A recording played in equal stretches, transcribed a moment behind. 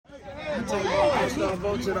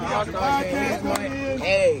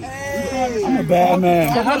Hey. I'm a bad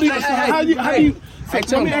man. So how do you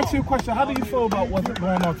let me ask you a question. How do you feel about what's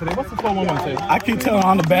going on today? What's the 411 say? I keep telling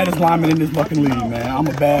I'm the baddest lineman in this fucking league, man. I'm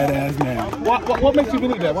a badass man. What makes you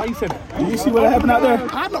believe that? Why you say that? Do you see what happened out there?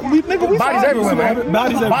 I know, we bodies everywhere, man.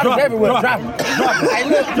 Bodies everywhere. Drop it. Hey,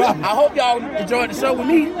 look, I hope y'all enjoyed the show with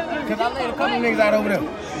me, because I laid a couple niggas out over there.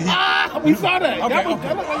 We saw that. Okay. That looked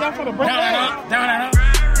like y'all trying to break that.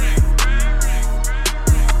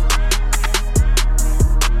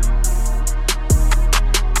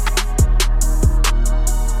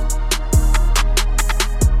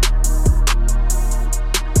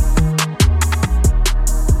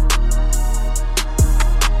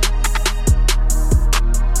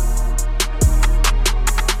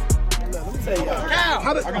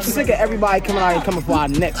 I'm sick of everybody coming out and coming for our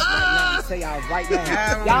necks right now. I say y'all right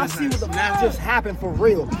now. Y'all see what the fuck just happened for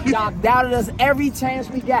real. Y'all doubted us every chance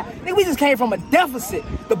we got. Then we just came from a deficit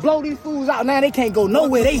to blow these fools out. Now they can't go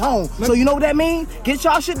nowhere. They home. So you know what that means? Get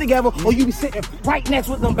y'all shit together or you be sitting right next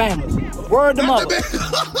with them Bammers. Word to mother.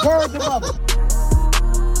 Word to mother.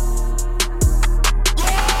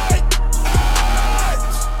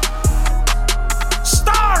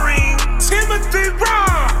 Starring Timothy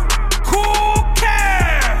Brown, Cool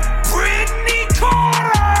Cat, Brittany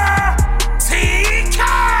Carter, TK.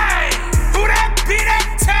 Who that be that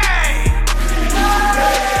Tay?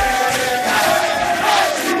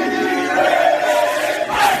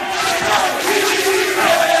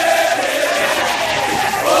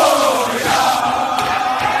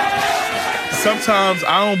 Sometimes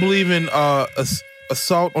I don't believe in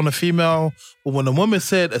assault on a female, but when a woman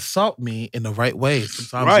said assault me in the right way,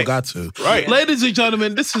 sometimes you got to. Right. Ladies and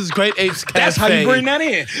gentlemen, this is Great Apes Cafe. That's how you bring that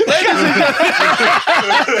in.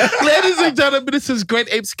 Ladies and gentlemen, this is Great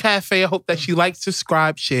Apes Cafe. I hope that you like,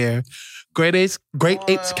 subscribe, share. Great Apes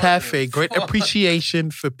Cafe. Great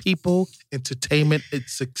appreciation for people, entertainment, and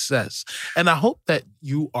success. And I hope that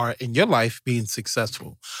you are in your life being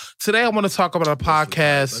successful. Today, I want to talk about a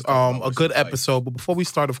podcast, a good episode. But before we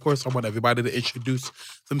start, of course, I want everybody to introduce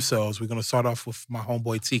themselves. We're going to start off with my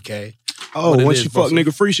homeboy TK. Oh, once you fuck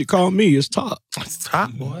nigga free, you call me. It's Top. It's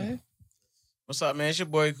Top, boy. What's up, man? It's your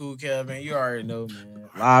boy Cool Cat, man. You already know, man.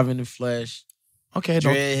 Live in the flesh. Okay,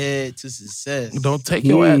 Dreadhead to success. Don't take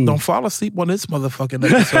your ass. Don't fall asleep on this motherfucking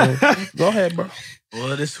episode. Go ahead, bro.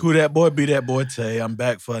 Well, this who that boy be that boy Tay. I'm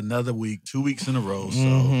back for another week, 2 weeks in a row. So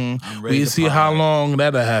I'm ready We to see party. how long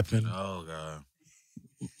that'll happen. Oh God.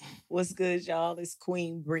 What's good, y'all? It's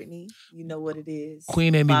Queen Brittany. You know what it is.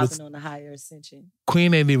 Queen ain't even on the higher ascension.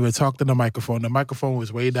 Queen ain't even talked to the microphone. The microphone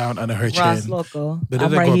was way down under her Ross chin. Loco. But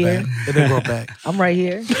I'm right here. It didn't go back. I'm right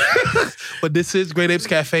here. But this is Great Apes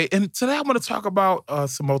Cafe. And today I want to talk about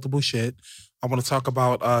some multiple shit. I want to talk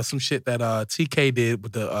about some shit that TK did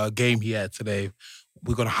with the game he had today.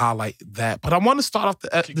 We're going to highlight that. But I want to start off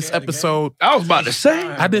this episode. I was about to say.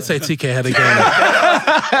 I did say TK had a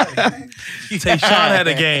game. Tayshawn had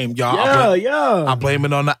a game, y'all. I blame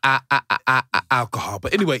it on the alcohol.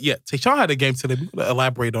 But anyway, yeah, Tayshawn had a game today. We're going to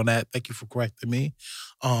elaborate on that. Thank you for correcting me.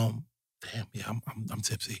 Damn, yeah, I'm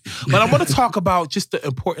tipsy. But I want to talk about just the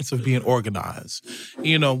importance of being organized.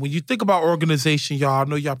 You know, when you think about organization, y'all, I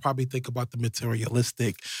know y'all probably think about the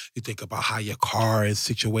materialistic. You think about how your car is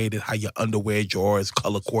situated, how your underwear drawer is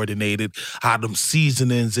color coordinated, how them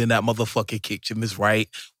seasonings in that motherfucking kitchen is right.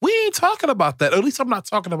 We ain't talking about that. Or at least I'm not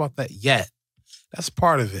talking about that yet. That's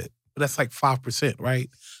part of it. But that's like 5%, right?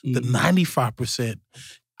 The 95%,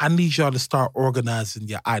 I need y'all to start organizing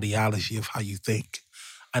your ideology of how you think.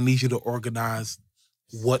 I need you to organize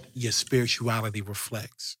what your spirituality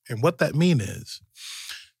reflects. And what that means is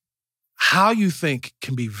how you think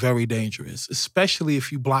can be very dangerous, especially if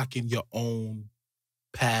you block in your own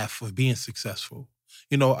path of being successful.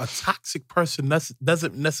 You know, a toxic person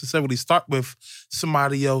doesn't necessarily start with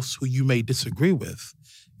somebody else who you may disagree with.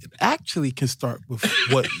 It actually can start with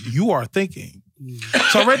what you are thinking.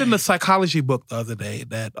 So I read in a psychology book the other day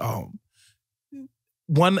that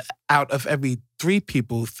 1 out of every 3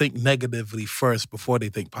 people think negatively first before they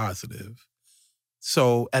think positive.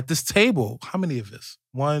 So at this table, how many of us?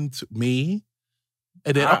 1, 2, me.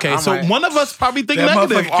 And then, okay, so right. One of us probably think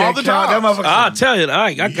negative all the time. I'll tell you,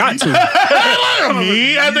 I got to.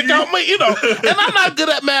 Me, I had to count me, you know. And I'm not good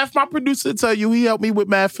at math. My producer tell you he helped me with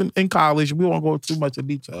math in college. We won't go too much in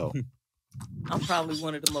detail. I'm probably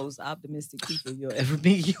one of the most optimistic people you'll ever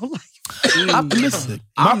meet in your life. Optimistic.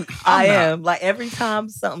 I am. Like every time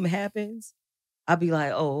something happens, I'll be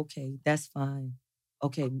like, oh, okay, that's fine.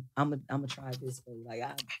 Okay, I'm gonna try this way. Like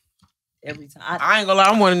every time. I ain't gonna lie,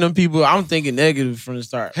 I'm one of them people. I'm thinking negative from the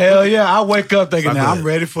start. Hell yeah, I wake up thinking, Fuck now with I'm it.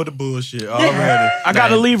 ready for the bullshit already. I got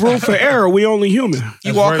to leave room for error. We only human.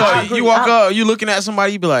 You walk very up, you looking at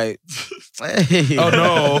somebody, you be like, hey. Oh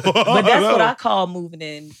no! But that's what I call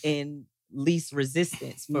moving in least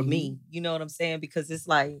resistance for me. You know what I'm saying? Because it's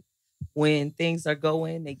like when things are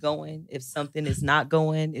going, they going. If something is not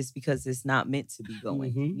going, it's because it's not meant to be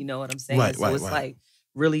going. You know what I'm saying? Right, so right, it's right. like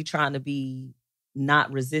really trying to be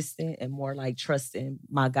not resistant and more like trusting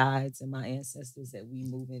my guides and my ancestors that we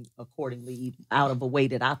moving accordingly out of a way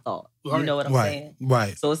that I thought. You know what I'm saying?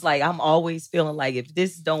 Right. So it's like I'm always feeling like if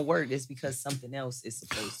this don't work, it's because something else is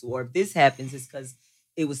supposed to. Or if this happens, it's because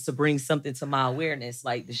it was to bring something to my awareness,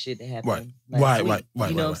 like the shit that happened last week.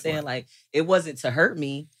 You know what I'm saying? Like it wasn't to hurt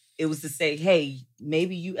me. It was to say, hey,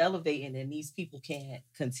 maybe you elevating and these people can't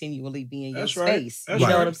continually be in your space. You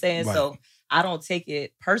know what I'm saying? Right. So I don't take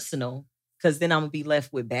it personal because then I'm going to be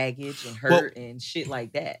left with baggage and hurt and shit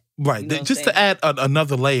like that. Right. You know Just to add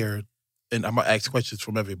another layer, and I'm going to ask questions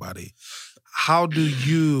from everybody. How do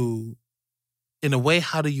you, in a way,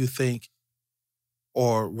 how do you think,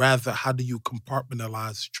 or rather, how do you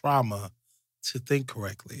compartmentalize trauma to think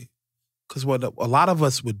correctly? Because what a lot of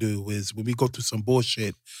us would do is when we go through some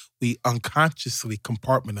bullshit, we unconsciously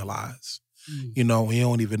compartmentalize. You know, we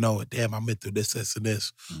don't even know it. Damn, I've been through this, and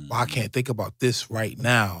this. Well, I can't think about this right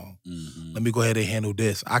now. Let me go ahead and handle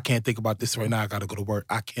this. I can't think about this right now. I got to go to work.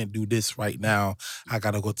 I can't do this right now. I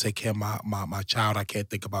got to go take care of my child. I can't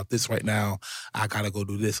think about this right now. I got to go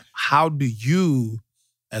do this. How do you,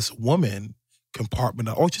 as a woman,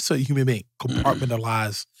 compartmentalize, or just a human being,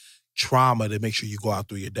 compartmentalize trauma to make sure you go out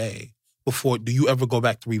through your day? Before, do you ever go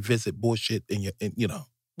back to revisit bullshit in your, you know?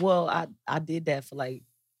 Well, I did that for like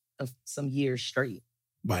some years straight.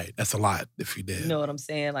 Right. That's a lot if you did. You know what I'm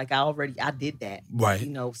saying? Like I did that. Right.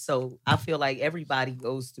 You know, so I feel like everybody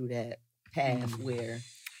goes through that path where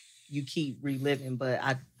you keep reliving, but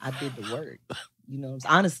I did the work. You know,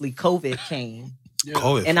 honestly, COVID came.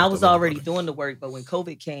 COVID And I was already doing the work, but when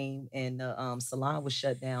COVID came and the salon was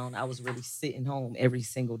shut down, I was really sitting home every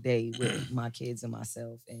single day with my kids and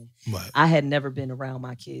myself. And I had never been around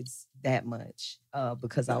my kids that much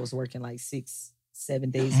because I was working like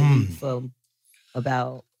 6-7 days a week for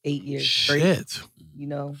about 8 years straight. You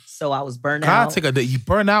know, so I was burnt out. God, take a day. You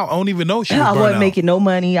burn out. I don't even know she was I burnt wasn't out. making no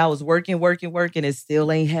money. I was working. It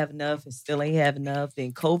still ain't have enough.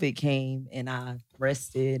 Then COVID came and I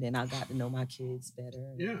rested and I got to know my kids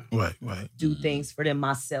better. Right. Do things for them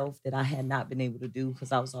myself that I had not been able to do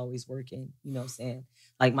because I was always working. You know what I'm saying?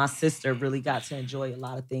 Like my sister really got to enjoy a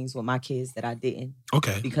lot of things with my kids that I didn't.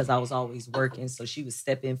 Okay. Because I was always working. So she would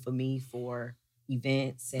step in for me for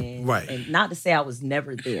events and not to say I was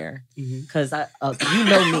never there because I you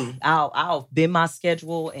know me, I'll bend my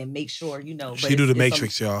schedule and make sure, you know. But She do the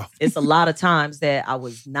Matrix, y'all. It's a lot of times that I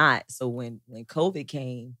was not. So when COVID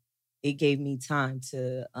came, it gave me time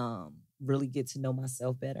to really get to know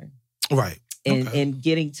myself better. Right. And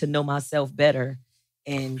getting to know myself better.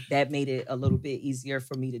 And that made it a little bit easier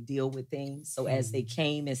for me to deal with things. So as they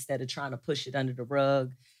came, instead of trying to push it under the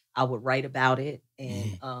rug, I would write about it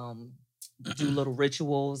and do little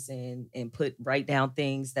rituals and write down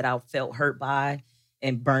things that I felt hurt by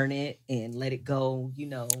and burn it and let it go, you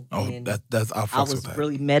know. And that's I was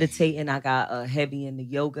really meditating. I got heavy into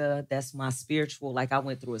yoga. That's my spiritual. Like I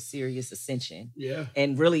went through a serious ascension. Yeah.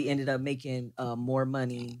 And really ended up making more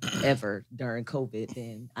money ever during COVID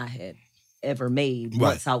than I had ever made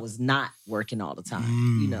once I was not working all the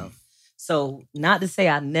time, you know. So not to say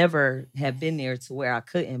I never have been there to where I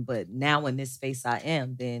couldn't, but now in this space I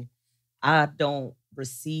am, then I don't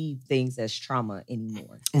receive things as trauma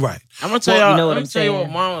anymore. Right. I'm gonna tell y'all. You know what I'm I'm tell you saying?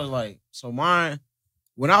 what mine was like. So mine,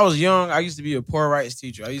 when I was young, I used to be a poor rights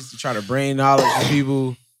teacher. I used to try to bring knowledge to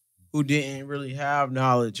people who didn't really have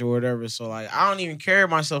knowledge or whatever. So like, I don't even carry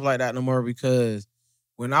myself like that no more because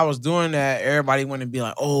when I was doing that, everybody wanted to be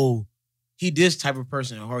like, "Oh, he this type of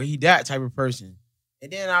person or he that type of person."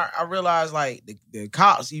 And then I realized like the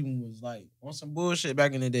cops even was like on some bullshit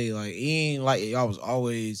back in the day. Like he ain't like y'all was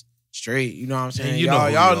always straight, you know what I'm saying?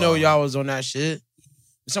 Y'all know y'all was on that shit.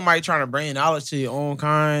 Somebody trying to bring knowledge to your own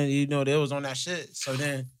kind, you know, they was on that shit. So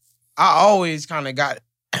then I always kind of got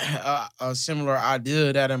a similar idea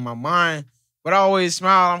of that in my mind. But I always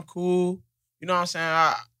smile, I'm cool. You know what I'm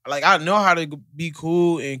saying? I know how to be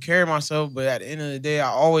cool and carry myself, but at the end of the day, I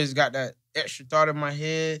always got that extra thought in my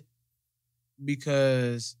head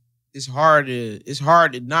because it's hard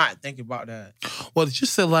to not think about that. Well,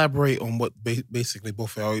 just to elaborate on what basically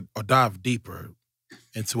both of y'all, or dive deeper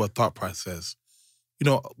into a thought process. You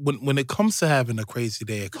know, when it comes to having a crazy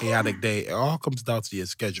day, a chaotic day, it all comes down to your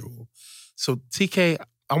schedule. So, TK,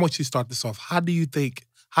 I want you to start this off. How do you think?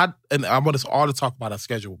 And I want us all to talk about our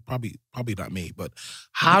schedule. Probably not me, but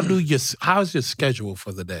how's your schedule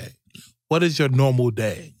for the day? What is your normal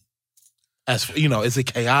day? As is it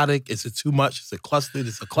chaotic? Is it too much? Is it clustered?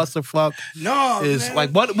 Is it a clusterfuck? No, man.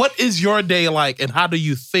 Like what is your day like, and how do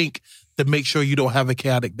you think to make sure you don't have a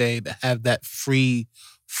chaotic day, to have that free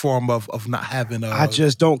form of not having I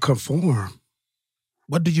just don't conform.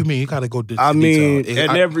 What do you mean? You gotta go into I mean, detail.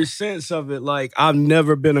 in every sense of it, like I've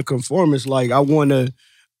never been a conformist. Like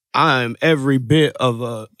I'm every bit of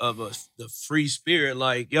the free spirit.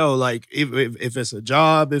 Like, yo, like if it's a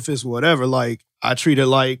job, if it's whatever, like I treat it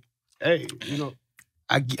like, hey,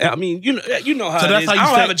 I mean, you know how it is. I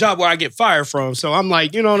don't have a job where I get fired from. So I'm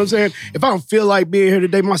like, you know what I'm saying? If I don't feel like being here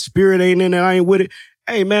today, my spirit ain't in it, I ain't with it.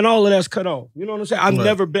 Hey man, all of that's cut off. You know what I'm saying?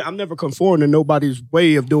 I've never conformed to nobody's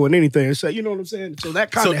way of doing anything. So you know what I'm saying? So that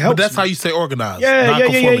kind of helps. But that's me. how you stay organized.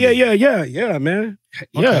 Yeah, man.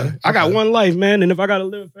 Yeah. I got one life, man, and if I gotta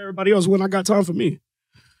live for everybody else, when I got time for me.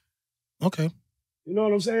 Okay. You know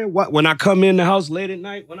what I'm saying? When I come in the house late at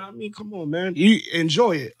night, come on, man. You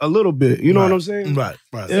enjoy it a little bit. You know what I'm saying? Right.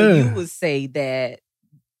 So you would say that,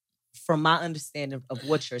 from my understanding of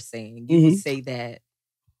what you're saying, you would say that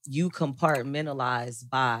you compartmentalize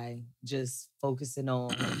by just focusing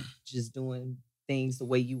on just doing things the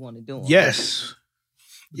way you want to do them. Yes.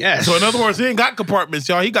 So in other words, he ain't got compartments,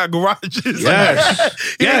 y'all. He got garages.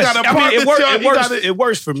 Yes. He ain't got apartments, it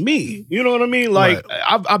works for me. You know what I mean? Like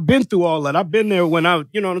I've been through all that. I've been there when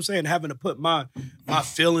you know what I'm saying, having to put my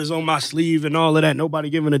feelings on my sleeve and all of that. Nobody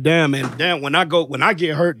giving a damn. And damn, when I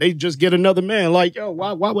get hurt, they just get another man. Like, yo,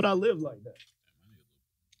 why would I live like that?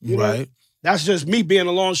 You know? That's just me being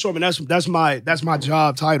a longshoreman. That's my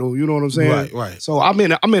job title. You know what I'm saying? Right. So I'm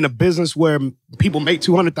in a business where people make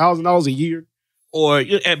 $200,000 a year.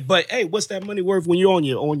 But hey, what's that money worth when you're on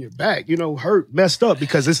your back? You know, hurt, messed up,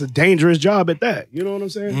 because it's a dangerous job at that. You know what I'm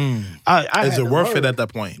saying? Is it worth it at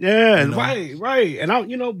that point? Yeah, right. And I,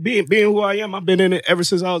 being who I am, I've been in it ever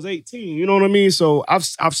since I was 18. You know what I mean? So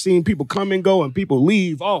I've seen people come and go and people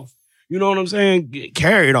leave off. You know what I'm saying? Get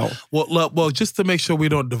carried off. Well, just to make sure we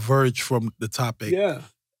don't diverge from the topic. Yeah.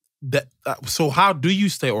 So how do you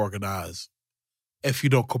stay organized if you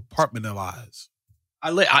don't compartmentalize?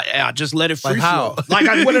 I just let it free how?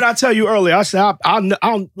 flow. What did I tell you earlier? I said I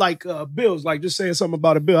don't like bills. Like just saying something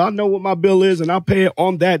about a bill. I know what my bill is and I pay it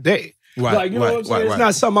on that day. Right. You know what I'm saying? It's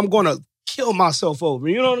not something I'm going to kill myself over.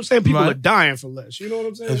 You know what I'm saying? People are dying for less. You know what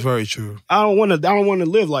I'm saying? That's very true. I don't want to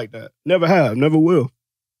live like that. Never have. Never will.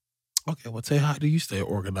 Okay, well, tell you, how do you stay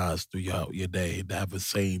organized throughout your day to have the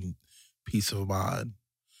same peace of mind,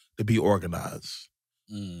 to be organized?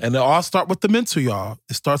 And it all start with the mental, y'all.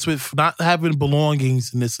 It starts with not having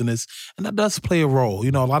belongings and this. And that does play a role. You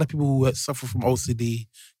know, a lot of people who suffer from OCD,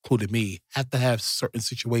 including me, have to have certain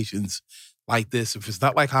situations like this. If it's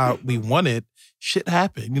not like how we want it, shit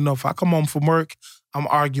happen. You know, if I come home from work, I'm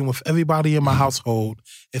arguing with everybody in my household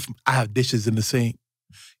if I have dishes in the sink.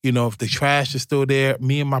 You know, if the trash is still there,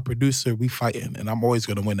 me and my producer, we fighting. And I'm always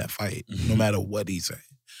going to win that fight, no matter what he say.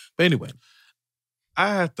 But anyway.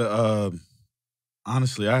 I have to,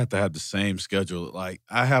 honestly, I have to have the same schedule. Like,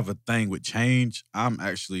 I have a thing with change. I'm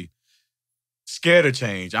actually scared of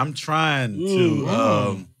change. I'm trying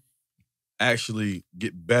to actually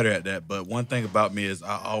get better at that. But one thing about me is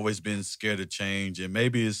I've always been scared of change. And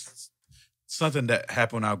maybe it's something that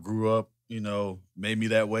happened when I grew up, made me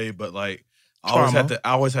that way. But like, I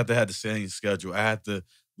always had to have the same schedule. I had to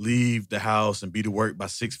leave the house and be to work by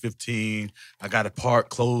 6:15. I got to park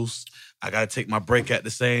close. I got to take my break at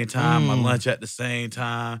the same time, my lunch at the same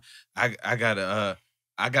time.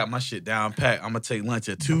 I got my shit down packed. I'm going to take lunch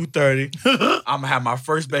at 2:30. I'm going to have my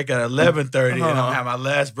first break at 11:30, and I'm going to have my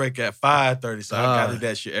last break at 5:30. So I got to do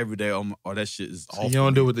that shit every day, or that shit is awful. You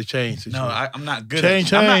don't do it with the change. No, I'm not good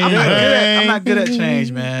change, at change. I'm not good at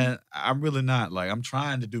change, man. I'm really not. Like, I'm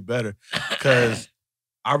trying to do better because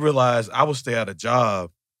I realized I will stay at a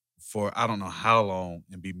job for I don't know how long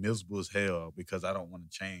and be miserable as hell because I don't want to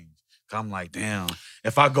change. I'm like, damn,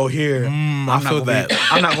 if I go here, I'm not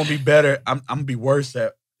gonna be better. I'm gonna be worse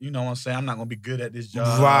at, you know what I'm saying? I'm not gonna be good at this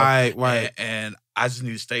job. Right. And I just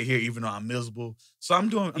need to stay here even though I'm miserable. So you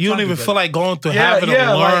don't even feel like going through having to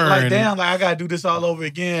learn. Like damn, like I gotta do this all over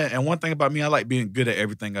again. And one thing about me, I like being good at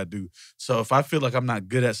everything I do. So if I feel like I'm not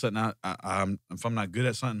good at something, if I'm not good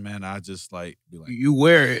at something, man, I just like be like, you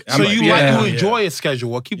wear it. So you enjoy a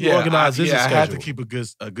schedule or keep you organized. I have to keep a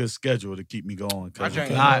good schedule to keep me going. Because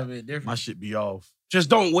if not, my shit be off. Just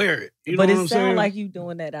don't wear it. You know but what it I'm sounds saying? like you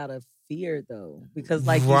doing that out of fear, though, because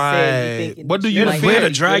like you said, you thinking what do you might fear not to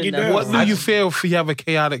be drag good you down? enough. What do you feel if you have a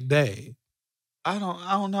chaotic day? I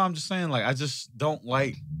don't know. I'm just saying, like, I just don't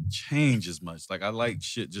like change as much. Like, I like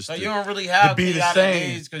shit just So to, you don't really have to be the chaotic same.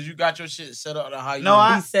 days because you got your shit set up to how you. No,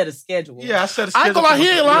 He set a schedule. Yeah, I set a I schedule. ain't gonna lie, he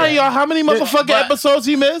ain't lying, y'all. How many motherfucking but- episodes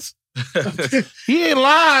he missed? He ain't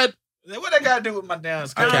lied. What that got to do with my damn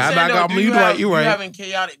schedule? Okay, I'm I'm saying, not though, gonna. do You right. You You right. having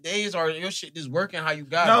chaotic days or your shit just working how you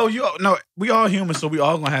got No, it? we all human, so we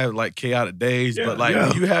all gonna have like chaotic days. But like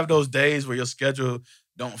when you have those days where your schedule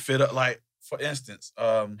don't fit up, like for instance,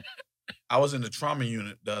 I was in the trauma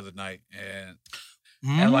unit the other night,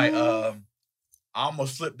 and like I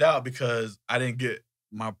almost flipped out because I didn't get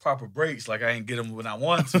my proper breaks. Like I didn't get them when I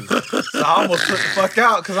wanted to, so I almost flipped the fuck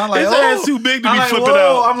out because I'm like, His ass too big to I'm be like, flipping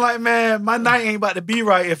whoa. out. I'm like, man, my night ain't about to be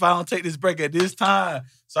right if I don't take this break at this time.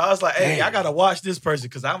 So I was like, hey, I gotta watch this person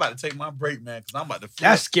because I'm about to take my break, man. Because I'm about to flip.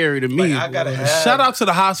 That's scary to me. Like, I gotta boy. have. Shout out to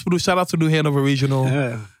the hospital. Shout out to New Hanover Regional.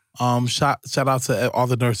 Yeah. Shout out to all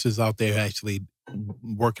the nurses out there actually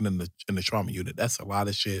working in the trauma unit. That's a lot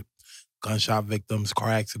of shit. Gunshot victims, car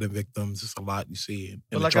accident victims. It's a lot you see. In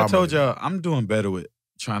But the like I trauma told unit. y'all, I'm doing better with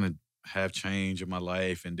trying to have change in my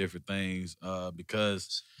life and different things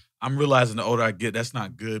because I'm realizing the older I get, that's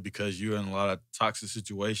not good because you're in a lot of toxic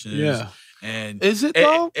situations. Yeah. And Is it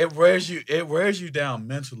though? It wears you down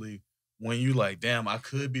mentally when you like, damn, I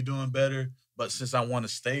could be doing better, but since I want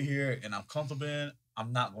to stay here and I'm comfortable in,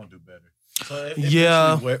 I'm not going to do better. So it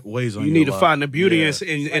eventually weighs on you you need a to lot. find the beauty Yeah.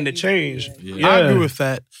 in the change. Yeah. I agree with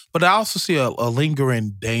that. But I also see a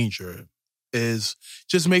lingering danger is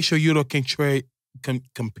just make sure you don't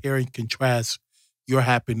compare and contrast your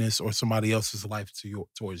happiness or somebody else's life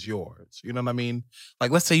towards yours. You know what I mean?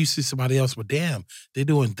 Like, let's say you see somebody else, but damn, they're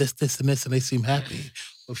doing this, and this, and they seem happy.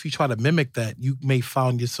 But if you try to mimic that, you may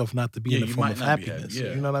find yourself not to be in the you form might of not be happiness. happy,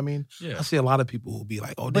 yeah. You know what I mean? Yeah. I see a lot of people who be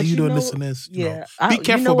like, oh, But you you doing know, this and this. You Yeah, know, be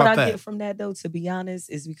careful you know what about I that. get from that though. To be honest,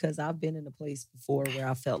 is because I've been in a place before where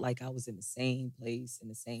I felt like I was in the same place,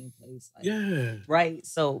 like, Yeah. right.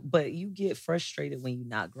 So, but you get frustrated when you're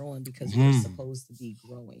not growing because you're supposed to be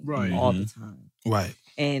growing all the time, Right.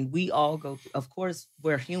 and we all go through, of course,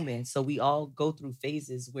 we're human, so we all go through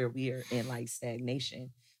phases where we are in like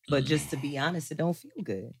stagnation. But just to be honest, it don't feel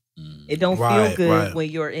good. It don't feel good when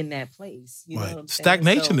you're in that place. You know what I'm saying?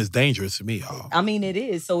 Stagnation So, is dangerous to me, y'all. I mean, it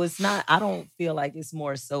is. So it's not, I don't feel like it's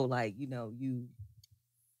more so like, you know, you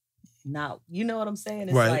not, you know what I'm saying?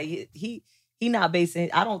 It's like he not basing,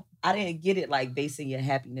 I didn't get it like basing your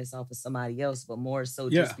happiness off of somebody else, but more so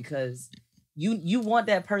just because you want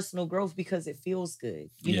that personal growth because it feels good.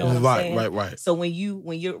 You know what I'm saying? Right. So when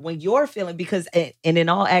you're feeling, because, and in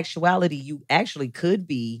all actuality, you actually could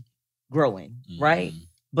be growing, right?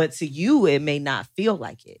 But to you, it may not feel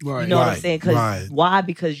like it. Right. You know what I'm saying? Right. Why?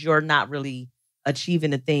 Because you're not really achieving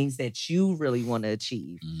the things that you really want to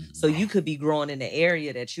achieve. So you could be growing in an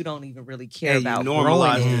area that you don't even really care And you about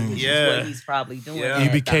normalize growing it. in, which is what he's probably doing. Yeah. at You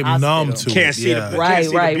the became hospital. numb to Can't it. see the yeah. can't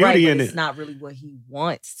see the beauty Right. in But it. it's not really what he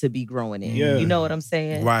wants to be growing in. Yeah. You know what I'm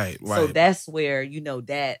saying? Right. So that's where, you know,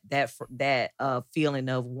 that feeling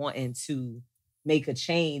of wanting to make a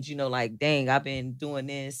change, you know, like, dang, I've been doing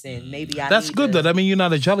this and maybe That's need good to, though. I mean, you're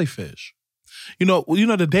not a jellyfish. You know,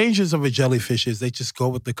 the dangers of a jellyfish is they just go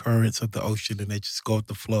with the currents of the ocean and they just go with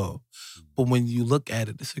the flow. But when you look at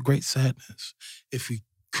it, it's a great sadness. If you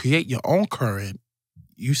create your own current,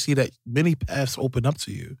 you see that many paths open up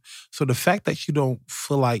to you. So the fact that you don't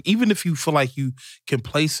feel like, even if you feel like you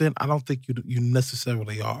complacent, I don't think you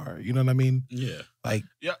necessarily are. You know what I mean? Yeah. Like,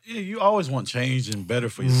 Yeah, you always want change and better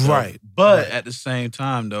for yourself. Right. But Right. at the same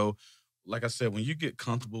time, though, like I said, when you get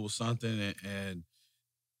comfortable with something and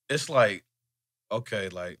it's like, okay,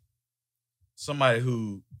 like somebody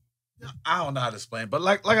who, I don't know how to explain, but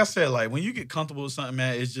like I said, like when you get comfortable with something,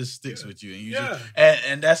 man, it just sticks with you, and you just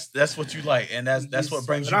and that's what you like, and that's what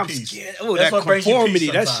brings But you I'm peace. scared. Oh, That's that what brings you conformity,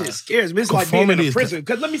 peace that sometimes. shit scares me. It's like being in Conformity a is prison.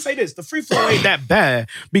 Because let me say this, the free flow ain't that bad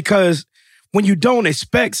because when you don't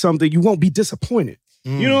expect something, you won't be disappointed.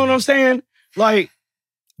 You know what I'm saying? Like,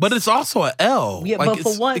 but it's also an L. Yeah, Like, but for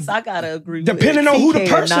it's- once, I gotta agree. depending with on who the TK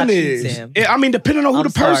person not shoot is. him. I mean, depending on who I'm the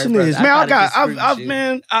sorry, person brother. is. I Man, gotta disagree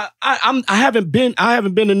with you. I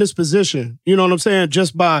haven't been in this position. You know what I'm saying?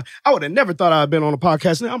 Just by, I would have never thought I'd been on a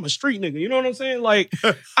podcast. Now I'm a street nigga. You know what I'm saying? Like,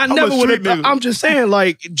 I never would have. I'm just saying,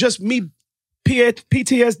 like, just me,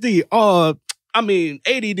 PTSD. I mean,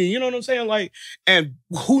 ADD, you know what I'm saying? Like, and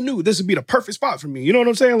who knew this would be the perfect spot for me? You know what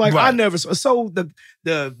I'm saying? Like, I Right. never, so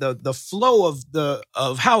the flow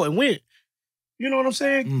of how it went, you know what I'm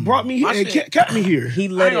saying? Brought me here My and shit- kept me here. He I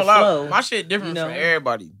let ain't it gonna lie, flow. my shit different you know? from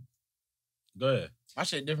everybody. Go ahead. My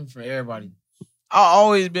shit different from everybody. I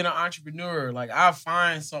always been an entrepreneur. Like I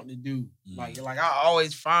find something to do. Like I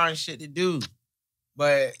always find shit to do.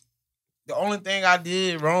 But the only thing I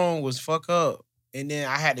did wrong was fuck up. and then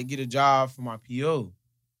I had to get a job for my PO.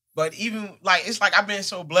 But even like it's like I've been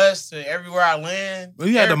so blessed to everywhere I land. Well,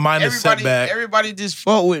 you had a minor setback. Everybody just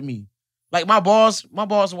fought with me. Like my boss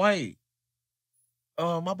white.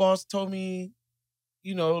 My boss told me,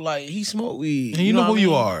 you know, like he smoked weed. And you know who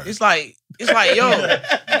you are. It's like, yo. You know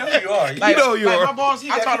who you are. Like, you know you are. My boss,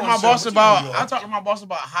 I talked to my boss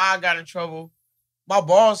about how I got in trouble. My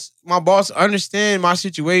boss understand my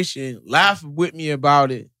situation, laughed with me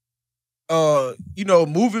about it. You know,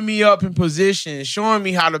 moving me up in position, showing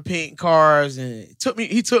me how to paint cars, and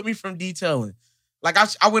he took me from detailing. Like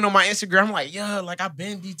I went on my Instagram, I'm like, yeah, like I've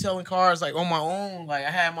been detailing cars like on my own. Like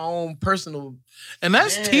I had my own personal, and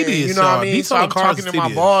that's tedious. You know what I mean? So I'm cars talking to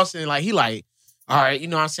my boss, and like he like, all right, you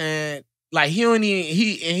know what I'm saying? Like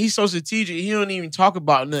he's so strategic. He don't even talk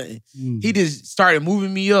about nothing. He just started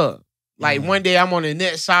moving me up. Like one day I'm on the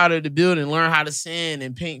next side of the building, learn how to sand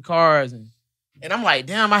and paint cars, and I'm like,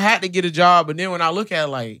 damn, I had to get a job. But then when I look at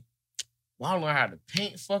it, like, well, I learned how to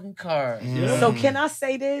paint fucking cars. So can I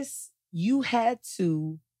say this? You had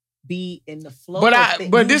to be in the flow. But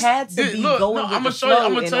you had to be going with the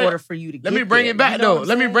flow in order for you to get Let me bring it back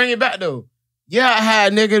though. Yeah, I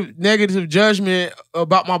had negative judgment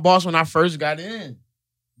about my boss when I first got in.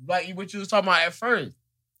 Like what you was talking about at first.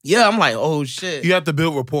 Yeah, I'm like, oh shit. You have to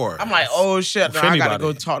build rapport. I'm like, oh shit. I gotta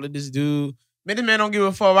go talk to this dude. Man, this man don't give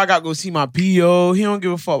a fuck if I gotta go see my PO. He don't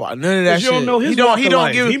give a fuck about none of that shit. You don't know his he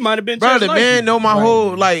don't give. He might have been brother. Just Man, like know my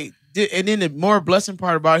whole like. And then the more blessing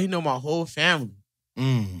part about it, he know my whole family.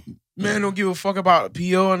 Man don't give a fuck about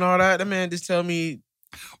PO and all that. That man just tell me,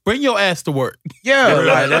 bring your ass to work. Yeah,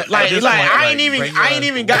 like I ain't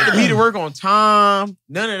even got to be to work on time.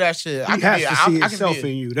 None of that shit. He has to see himself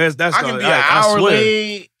in you. That's I can be an hour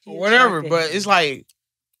late or whatever. But it's like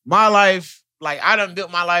my life. Like I done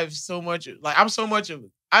built my life so much. Like I'm so much of.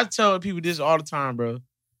 I tell people this all the time, bro.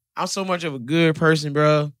 I'm so much of a good person,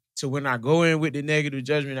 bro. So when I go in with the negative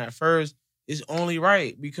judgment at first, it's only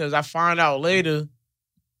right because I find out later.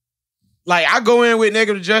 Like I go in with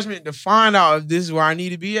negative judgment to find out if this is where I need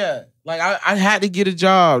to be at. Like I had to get a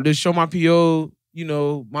job to show my PO, you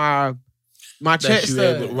know, my check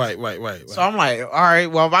stub. Right. So I'm like, all right,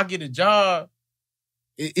 well if I get a job,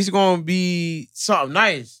 it's gonna be something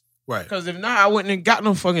nice. Right. Because if not, I wouldn't have got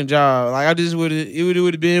no fucking job. Like it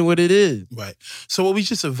would have been what it is. Right. So what we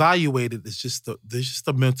just evaluated is just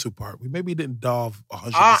the mental part. We maybe didn't dive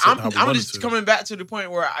 100%. I'm just coming back to the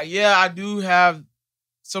point where I do have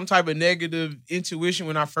some type of negative intuition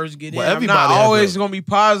when I first get in. I'm not always gonna be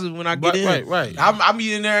positive when I get in. Right. I'm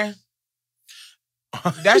in there.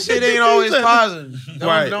 That shit ain't always positive.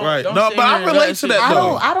 Right. No, but I relate to that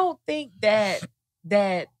though. I don't think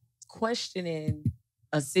that questioning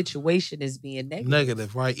a situation is being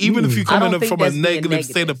negative. Right? Even if you come in from a negative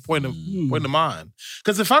state of point of mind.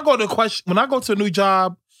 Because if I go to when I go to a new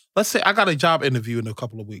job, let's say I got a job interview in a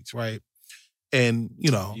couple of weeks, right? And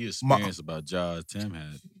you know, you experienced about jobs. Tim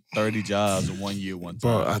had 30 jobs in 1 year, one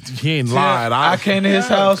time. Bro, he ain't lied. I came to his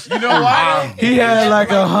house. You know why? He had like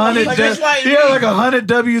 100. He had like 100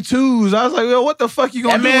 W-2s. I was like, yo, what the fuck you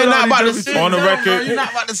gonna do? Man, not about to sit on the record. You're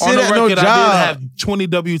not about to sit on the at record, no job. I did have 20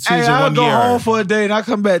 W-2s in 1 year. I go home for a day and I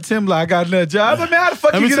come back. Tim like, I got another job. But man, how the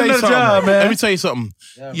fuck you get another job, man? Let me tell you something.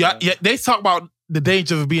 Yeah, they talk about the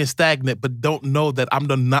danger of being stagnant, but don't know that I'm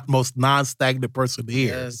the most non-stagnant person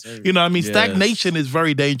here. Yes, you know what I mean? Yes. Stagnation is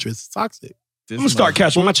very dangerous. It's toxic. I'm gonna start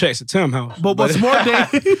catching my checks at Tim's house. But what's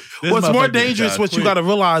more dangerous, what you got to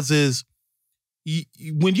realize is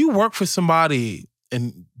when you work for somebody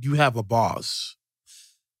and you have a boss,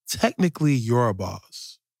 technically you're a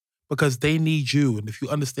boss because they need you. And if you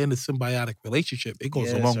understand the symbiotic relationship, it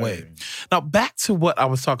goes a long way. Now, back to what I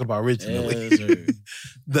was talking about originally.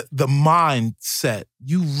 the mindset.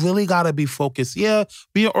 You really got to be focused. Yeah,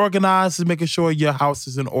 being organized and making sure your house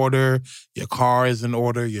is in order, your car is in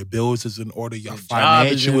order, your bills is in order, your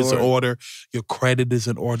financial is in order, your credit is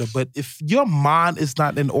in order. But if your mind is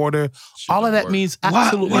not in order, all of that means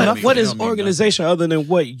absolutely nothing. What is organization other than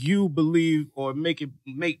what you believe or make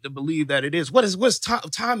the believe that it is? What's time?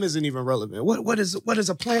 Time isn't even relevant. What is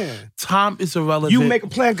a plan? Time is irrelevant. You make a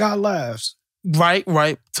plan, God laughs. Right.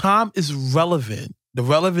 Time is relevant. The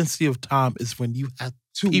relevancy of time is when you have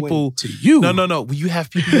people to you. No. When you have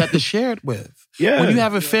people you have to share it with. Yeah. When you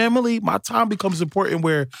have a family, my time becomes important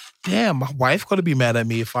where, damn, my wife gonna be mad at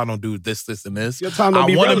me if I don't do this, and this. Your time don't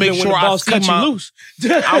be relevant when the boss cut you loose.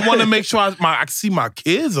 I want to make sure I see my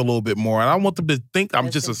kids a little bit more, and I want them to think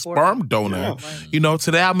I'm just a sperm donor. Yeah, right. You know,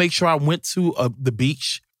 today I make sure I went to the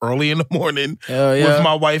beach early in the morning Hell yeah. with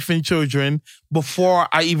my wife and children before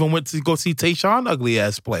I even went to go see Tayshaun ugly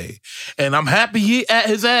ass play. And I'm happy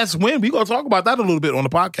his ass win. We gonna talk about that a little bit on the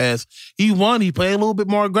podcast. He won. He played a little bit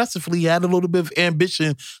more aggressively. He had a little bit of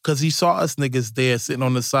ambition because he saw us niggas there sitting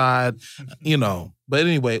on the side, you know. But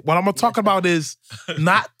anyway, what I'm gonna talk about is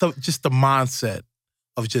not just the mindset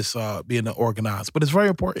of just being organized, but it's very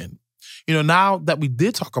important. You know, now that we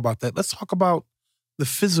did talk about that, let's talk about the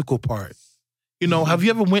physical part. You know, have you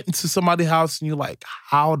ever went into somebody's house and you're like,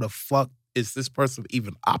 how the fuck is this person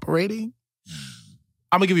even operating?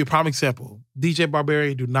 I'm gonna give you a prime example. DJ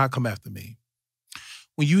Barbarian, do not come after me.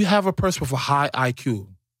 When you have a person with a high IQ,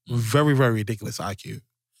 very, very ridiculous IQ,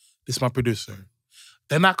 this is my producer,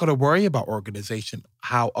 they're not gonna worry about organization,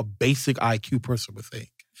 how a basic IQ person would think.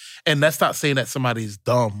 And that's not saying that somebody's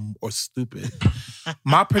dumb or stupid.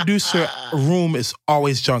 My producer room is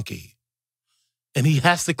always junky. And he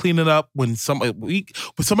has to clean it up when somebody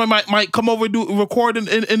might come over and record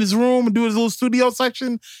in his room and do his little studio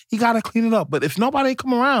section. He got to clean it up. But if nobody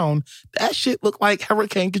come around, that shit look like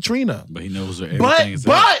Hurricane Katrina. But he knows where everything is.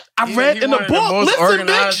 But I read in the book. Listen,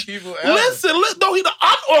 bitch. Listen. No, he the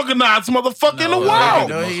unorganized motherfucker in the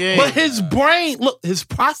world. But his brain, look, his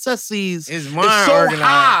processes is so organized.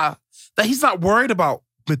 High that he's not worried about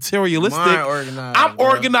materialistic. I'm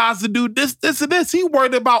organized to do this, and this. He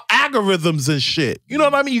worried about algorithms and shit. You know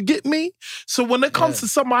what I mean? You get me? So when it comes to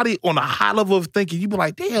somebody on a high level of thinking, you be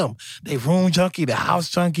like, damn, they room junkie, the house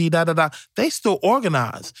junkie, da-da-da. They still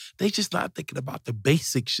organized. They just not thinking about the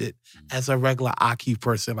basic shit as a regular IQ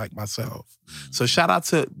person like myself. So shout out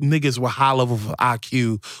to niggas with high level of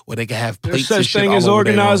IQ where they can have plates There's and such shit thing all as over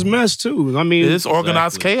organized their mess too. I mean, it's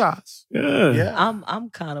organized chaos. Yeah. I'm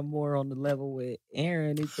kind of more on the level with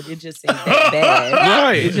Aaron. It just ain't that bad.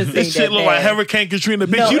 Right. It just this ain't shit that look bad. like Hurricane Katrina.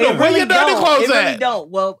 Bitch, No, you know it where really your dirty don't. clothes It really at? don't.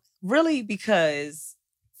 Well, really, because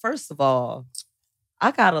first of all,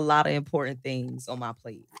 I got a lot of important things on my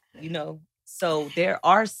plate, you know? So there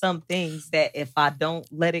are some things that if I don't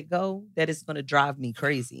let it go, that it's going to drive me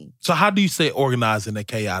crazy. So how do you say organized in a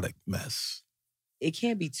chaotic mess? It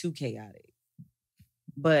can't be too chaotic,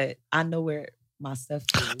 but I know where my stuff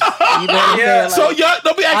is. You know what I'm saying? Like, So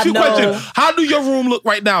let me ask you a I question. know- How do your room look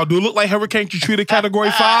right now? Do it look like Hurricane Katrina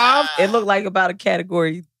category 5? It looked like about a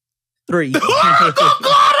category 3. God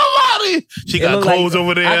almighty! She It got look clothes like-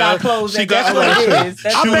 over there. I got clothes. She That's got what it shoes is.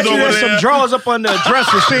 That's I bet you over there's there. some drawers up on the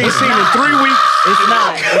dresser she ain't seen in 3 weeks. It's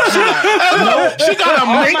not. It's not. She got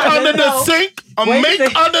a mink under the No. sink. A Wait a mink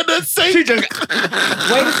second. under the sink. Wait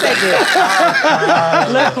a second.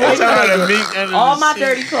 Look, wait a second. All my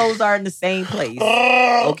dirty clothes are in the same place.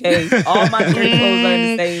 Okay? All my dirty clothes are in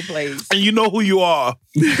the same place. And you know who you are.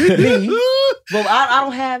 Me. Well, I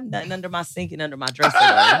don't have nothing under my sink and under my dresser.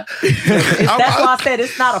 Though. That's why I said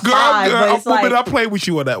it's not a 5, but it's like... I played with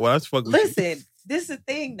you on that one. That's fucking with you. Listen, this is the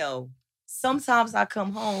thing, though. Sometimes I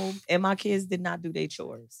come home and my kids did not do their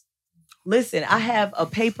chores. Listen, I have a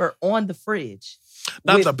paper on the fridge.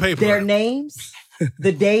 That's with a paper. Their names,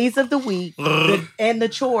 the days of the week, and the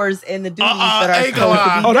chores and the duties that are ain't gonna supposed to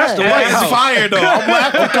lie. be Oh, that's done. the White That's House. fire though. I'm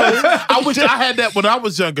laughing because I wish I had that when I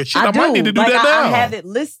was younger. Shit, I might need to do Like, that now. I have it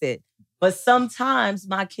listed. But sometimes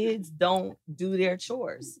my kids don't do their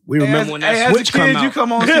chores. We remember when that as a switch come kid, out. you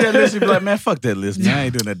come on see that list, you be like, man, fuck that list, man. I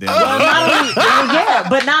ain't doing that damn.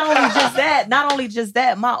 Well, not only just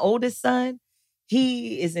that, my oldest son,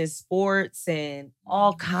 he is in sports and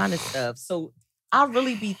all kind of stuff. So I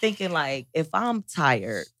really be thinking like, if I'm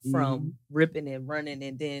tired from ripping and running,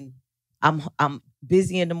 and then I'm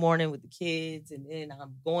busy in the morning with the kids, and then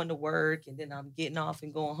I'm going to work, and then I'm getting off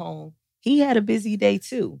and going home. He had a busy day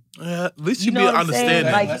too. At least You you, know be what I'm saying?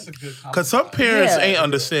 understanding. Like- Because some parents ain't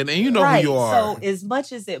understanding. And you know Right. who you are. So as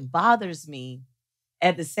much as it bothers me,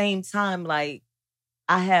 at the same time, like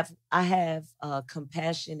I have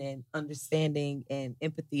compassion and understanding and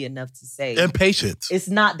empathy enough to say, and patience. it's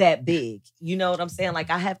not that big. You know what I'm saying?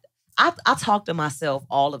 Like I talk to myself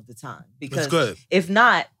all of the time, because That's good. if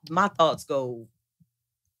not, my thoughts go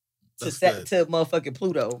to That's set good. to motherfucking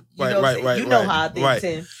Pluto. You Right, know what I'm right, saying? right, You know right, how I think, right,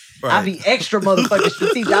 Tim. right. I be extra motherfucking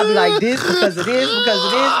strategic. I be like this because it is,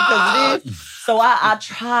 because it is, because it is. So I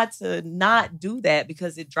try to not do that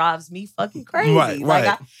because it drives me fucking crazy. Right, Like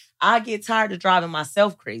right. I get tired of driving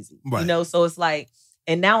myself crazy. Right. You know, so it's like,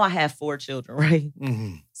 and now I have 4 children, right?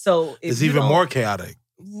 Mhm. So if It's you even don't- more chaotic.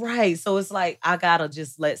 Right. So it's like I gotta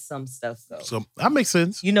just let some stuff go. So that makes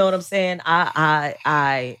sense. You know what I'm saying? I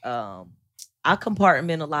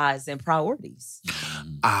compartmentalize in priorities.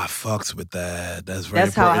 I fucks with that. That's very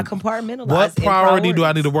That's how I important. compartmentalize. What in priority do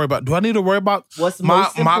I priorities. need to worry about? Do I need to worry about What's my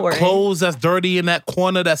most important? clothes that's dirty in that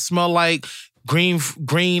corner that smell like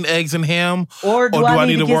green eggs and ham, or do I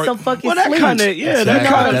need to get some fucking Well, that sleep? kind of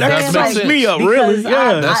that fucks me up, really.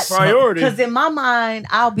 Yeah, that's priority. Because in my mind,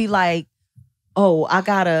 I'll be like, oh,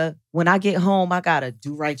 when I get home, I gotta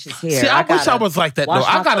do righteous hair. See, I wish I was like that though.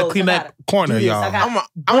 I gotta clean that corner, y'all.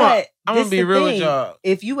 I'm gonna be real with y'all.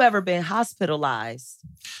 If you ever been hospitalized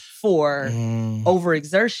for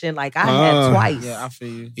overexertion, like I had twice. Yeah, I feel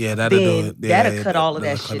you. Yeah, that'll do it. That'll cut all of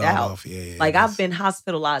that shit out. Like I've been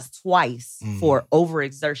hospitalized twice for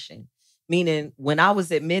overexertion. Meaning when I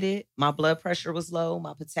was admitted, my blood pressure was low,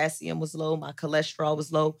 my potassium was low, my cholesterol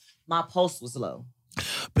was low, my pulse was low.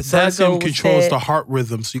 Potassium controls the heart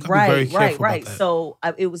rhythm, so you gotta be very careful about that. So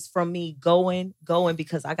it was from me going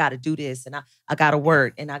because I gotta do this and I gotta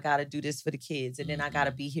work and I gotta do this for the kids and then I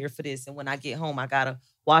gotta be here for this and when I get home I gotta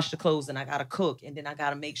wash the clothes and I gotta cook and then I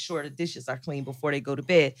gotta make sure the dishes are clean before they go to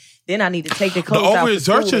bed. Then I need to take the clothes out. The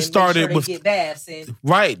overexertion started with get baths and,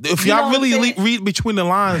 right. If y'all really read between the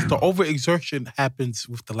lines, the overexertion happens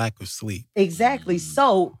with the lack of sleep. Exactly.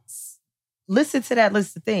 So listen to that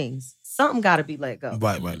list of things. Something got to be let go.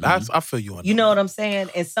 Right. I feel you on that. You know what I'm saying?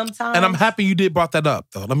 And sometimes... And I'm happy you did brought that up,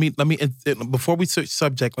 though. Let me before we switch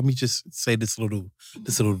subject, let me just say this little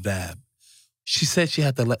dab. She said she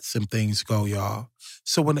had to let some things go, y'all.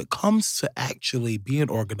 So when it comes to actually being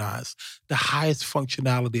organized, the highest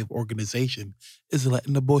functionality of organization is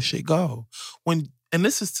letting the bullshit go. And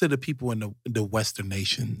this is to the people in the Western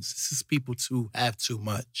nations. This is people who have too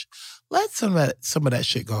much. Let some of that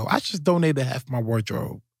shit go. I just donated half my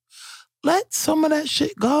wardrobe. Let some of that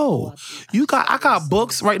shit go. I got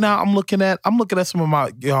books right now. I'm looking at some of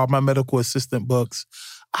my medical assistant books.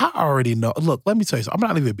 I already know. Look, let me tell you something. I'm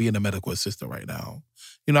not even being a medical assistant right now.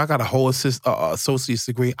 You know, I got a whole associate's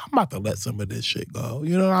degree. I'm about to let some of this shit go.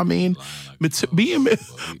 You know what I mean?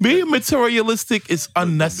 Being materialistic is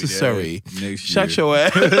unnecessary. Shut your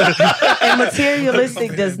ass. And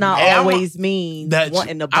materialistic does not always mean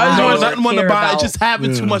wanting to buy. I nothing want to buy. It's just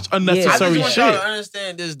having too much unnecessary shit. I just want y'all to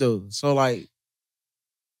understand this though. So like,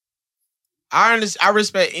 I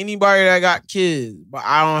respect anybody that got kids, but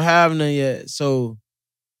I don't have none yet. So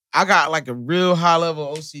I got like a real high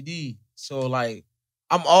level OCD. So like,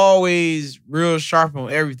 I'm always real sharp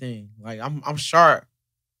on everything. Like I'm sharp.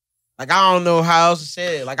 Like I don't know how else to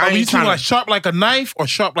say it. Like I ain't you talking like sharp like a knife or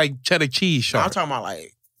sharp like cheddar cheese sharp? I'm talking about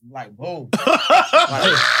like both.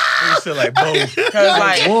 You said like both. Cause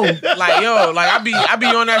like yo, like I be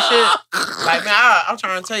on that shit. Like man, I'm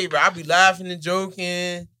trying to tell you, bro. I be laughing and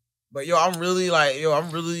joking, but I'm really like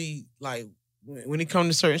when it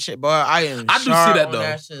comes to certain shit, boy, I do see that though.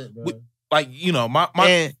 That shit, like you know my.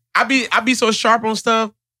 And I be so sharp on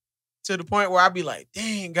stuff to the point where I be like,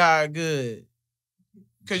 dang, God good.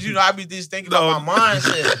 Cause you know I be just thinking about my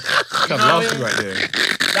mindset. You know what I mean? Right there.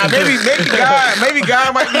 Now maybe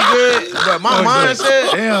God might be good, but my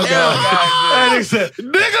mindset, damn God good.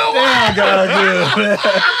 Nigga, damn God good, man.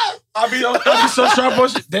 I be so sharp on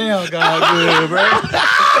shit. Damn God good, bro.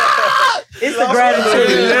 It's the gratitude.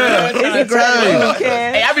 It's the gratitude,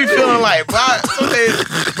 Ken. Hey, I be feeling like, bro, some days,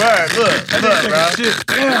 look, bro.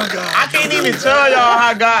 Damn, God. I can't even tell y'all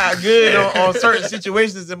how God good on certain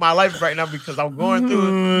situations in my life right now because I'm going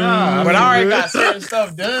through it. But I already got certain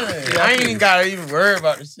stuff done. I ain't even gotta even worry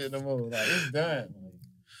about this shit no more. Like, it's done.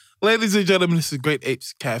 Ladies and gentlemen, this is Great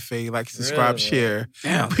Apes Cafe. Like, subscribe, share.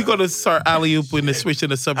 We're going to start alley-ooping and switching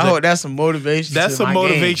the subject. Oh, that's some motivation. That's some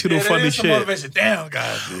motivational, funny shit. Motivation. Damn,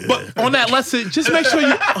 guys. But on that lesson, just make sure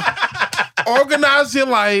you organize your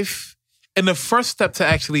life. And the first step to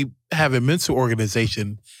actually having mental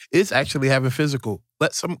organization is actually having physical.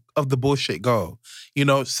 Let some of the bullshit go. You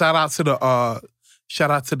know, shout out to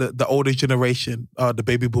the older generation, the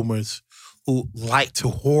baby boomers, who like to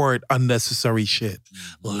hoard unnecessary shit.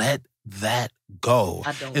 Let that go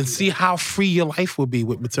and see how free your life will be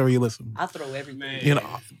with materialism. I throw everything. You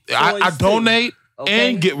know, I donate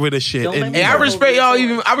and get rid of shit. And I respect y'all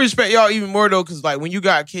even. I respect y'all even more though, because like when you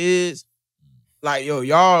got kids, like yo,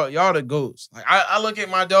 y'all the goats. Like I look at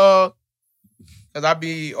my dog, cause I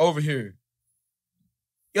be over here.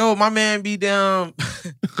 Yo, my man be down.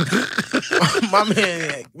 my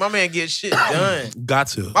man get shit done. Got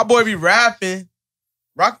to. My boy be rapping,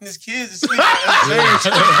 rocking his kids to sleep at the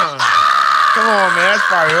same time. Come on, man, that's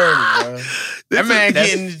priority, bro. That man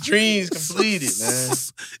getting his dreams completed, man.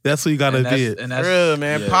 That's what you gotta do. And that's real,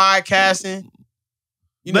 man. Yeah. Podcasting.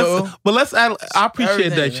 You know. I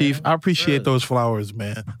appreciate that, Chief. Man. I appreciate those flowers,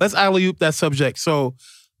 man. Let's alley-oop that subject. So,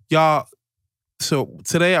 y'all, So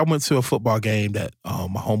today I went to a football game that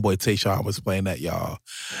my homeboy Tayshawn was playing at, y'all.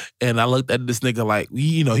 And I looked at this nigga like,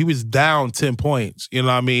 he was down 10 points. You know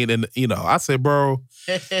what I mean? And, I said, bro,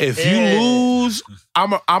 if you lose,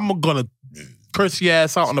 I'm going to curse your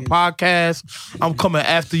ass out on the podcast. I'm coming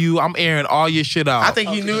after you. I'm airing all your shit out. I think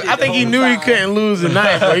he knew he couldn't lose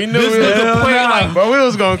tonight, bro. He knew this nigga played like, bro, we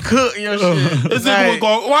was gonna cook your shit. This nigga was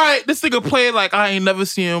going, right? This nigga played like I ain't never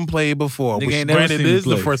seen him play before. Which granted, this is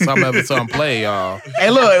the first time I ever saw him play, y'all.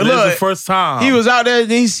 Hey, look. This is the first time. He was out there and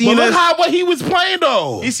he seen us. Look what he was playing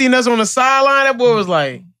though. He seen us on the sideline. That boy was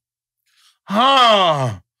like,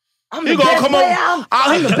 I'm the best player.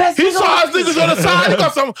 I'm the best. He saw his niggas on the side. He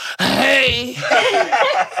got some, hey,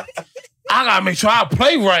 I gotta make sure I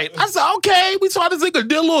play right. I said, okay. We saw this nigga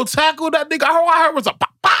did a little tackle. That nigga, all I heard was a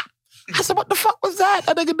pop, pop. I said, what the fuck was that?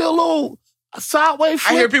 That nigga did a little sideways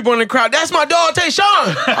flip. I hear people in the crowd, that's my dog,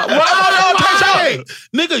 Tayshawn. Right.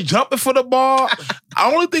 Nigga jumping for the ball. The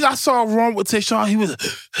only thing I saw wrong with Tayshawn, he was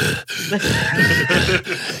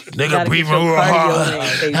nigga breathing real hard.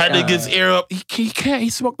 Had to get his air up. He can't. He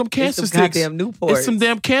smoked them cancer sticks. Goddamn Newports. It's some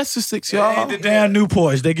damn cancer sticks, y'all. The damn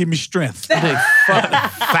Newports, they give me strength. They fucking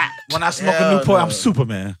fat. When I smoke a Newport, I'm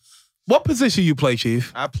Superman. What position you play,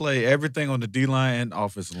 Chief? I play everything on the D line and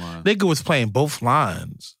offensive line. Nigga was playing both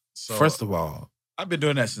lines. So, first of all, I've been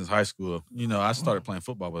doing that since high school. I started playing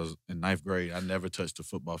football was in 9th grade. I never touched the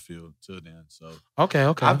football field till then. So okay.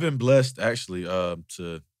 I've been blessed actually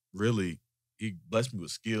to really. He blessed me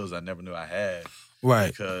with skills I never knew I had.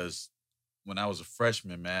 Right. Because when I was a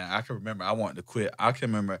freshman, man, I can remember I wanted to quit. I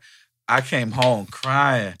can remember I came home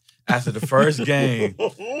crying after the first game.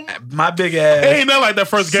 My big ass. Ain't nothing like that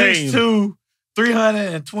first game. 6'2",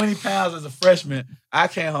 320 pounds as a freshman. I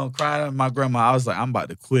came home crying to my grandma. I was like, I'm about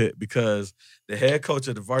to quit because the head coach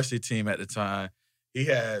of the varsity team at the time, he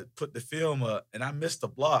had put the film up and I missed the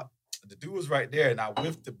block. The dude was right there and I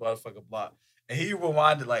whiffed the motherfucking block. And he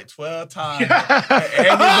rewinded like 12 times.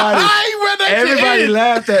 Everybody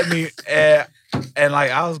laughed at me. And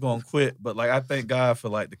like I was gonna quit. But like I thank God for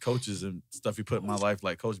like the coaches and stuff he put in my life,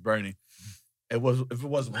 like Coach Bernie. If it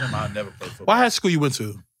wasn't him, I'd never play football. What high school you went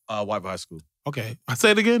to? Whiteville High School. Okay. I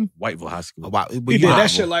say it again. Whiteville High School. Wow. He did that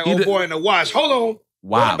shit like old boy in the watch. Hold on.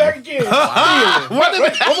 Wow. Back again. One more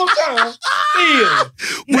time.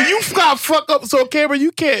 When you got fuck up so Cameron,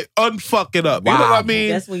 you can't unfuck it up. You know what I mean?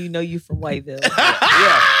 That's when you know you from Whiteville.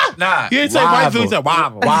 Nah. He didn't say Whiteville, he said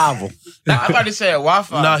Wobble. I thought he said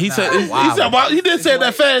Wi-Fi. No, he said he didn't say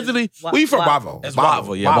that fast, did he? Where you from? Wobble. It's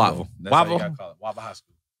Whiteville, yeah, Whiteville. That's how you gotta call it. Whiteville High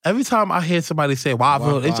School. Every time I hear somebody say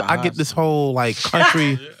Wobble, I get this whole like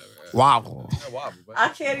country Wobble. I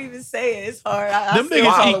can't even say it. It's hard. I Them still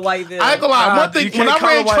niggas call eat- it Whiteville. I ain't gonna lie. One thing, you when I can't call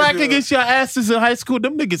ran it track Whiteville. against your asses in high school,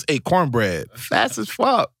 them niggas ate cornbread. Fast as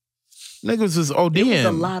fuck. Niggas was ODing. There was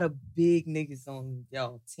a lot of big niggas on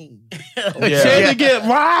y'all team. Trying to get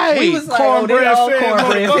right. We was like, cornbread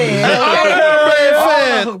Cornbread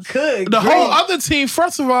fan. Good. The whole other team,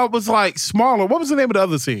 first of all, was like smaller. What was the name of the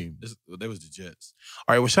other team? They was the Jets.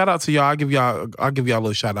 All right, well, shout out to y'all. I'll give y'all a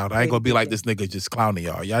little shout out. I ain't gonna be like this nigga just clowning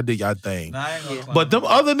y'all. Y'all did y'all thing. Nah, I ain't gonna clown But them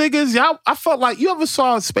other niggas, y'all, I felt like you ever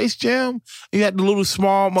saw Space Jam? You had the little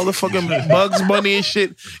small motherfucking Bugs Bunny and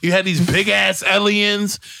shit. You had these big ass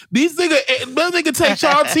aliens. These nigga take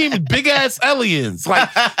y'all team big ass aliens. Like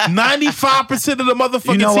 95% of the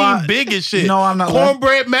motherfucking team big as shit. I'm not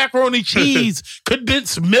cornbread, macaroni, cheese,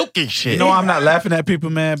 condensed milk and shit. I'm not laughing at people,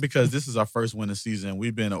 man, because this is our first winning season.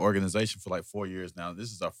 We've been an organization for like 4 years now.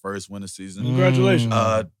 This is our first winning season. Congratulations.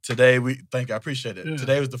 Today I appreciate it. Yeah.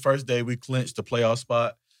 Today was the first day we clinched the playoff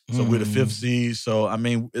spot. So we're the 5th seed. So I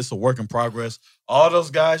mean, it's a work in progress. All those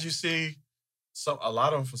guys you see, a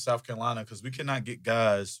lot of them from South Carolina, because we cannot get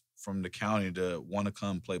guys from the county to want to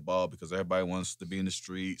come play ball because everybody wants to be in the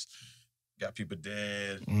streets. Got people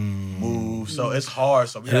dead, move. So it's hard.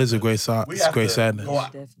 So it is a great sadness. Go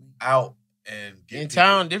out and get in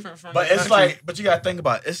town, different from. But it's like, but you gotta think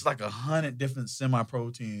about it. It's like 100 different semi-pro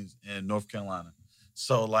teams in North Carolina.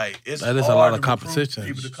 So like, it's that is hard a lot to of competition.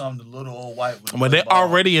 People to come to little old white. When they're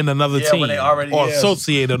already in another team, when they already or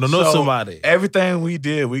associated or know somebody. Everything we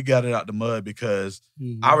did, we got it out the mud because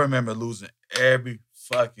I remember losing every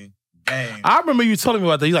fucking game. I remember you telling me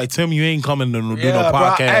about that. You like, Tim, you ain't coming to do no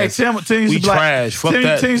podcast. Hey, Tim we trash. Fuck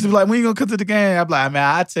that. Tim used to be like, when you gonna come to the game? I'm like,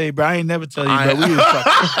 man, I tell you, bro, I ain't never tell you, bro. We was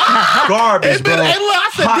fucking garbage, bro. Hey, look,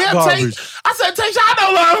 I said, Tayshawn, I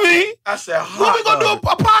don't love me. I said, when we gonna do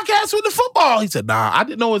a podcast with the football? He said, nah, I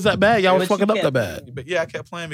didn't know it was that bad. Y'all was fucking up that bad. But yeah, I kept playing.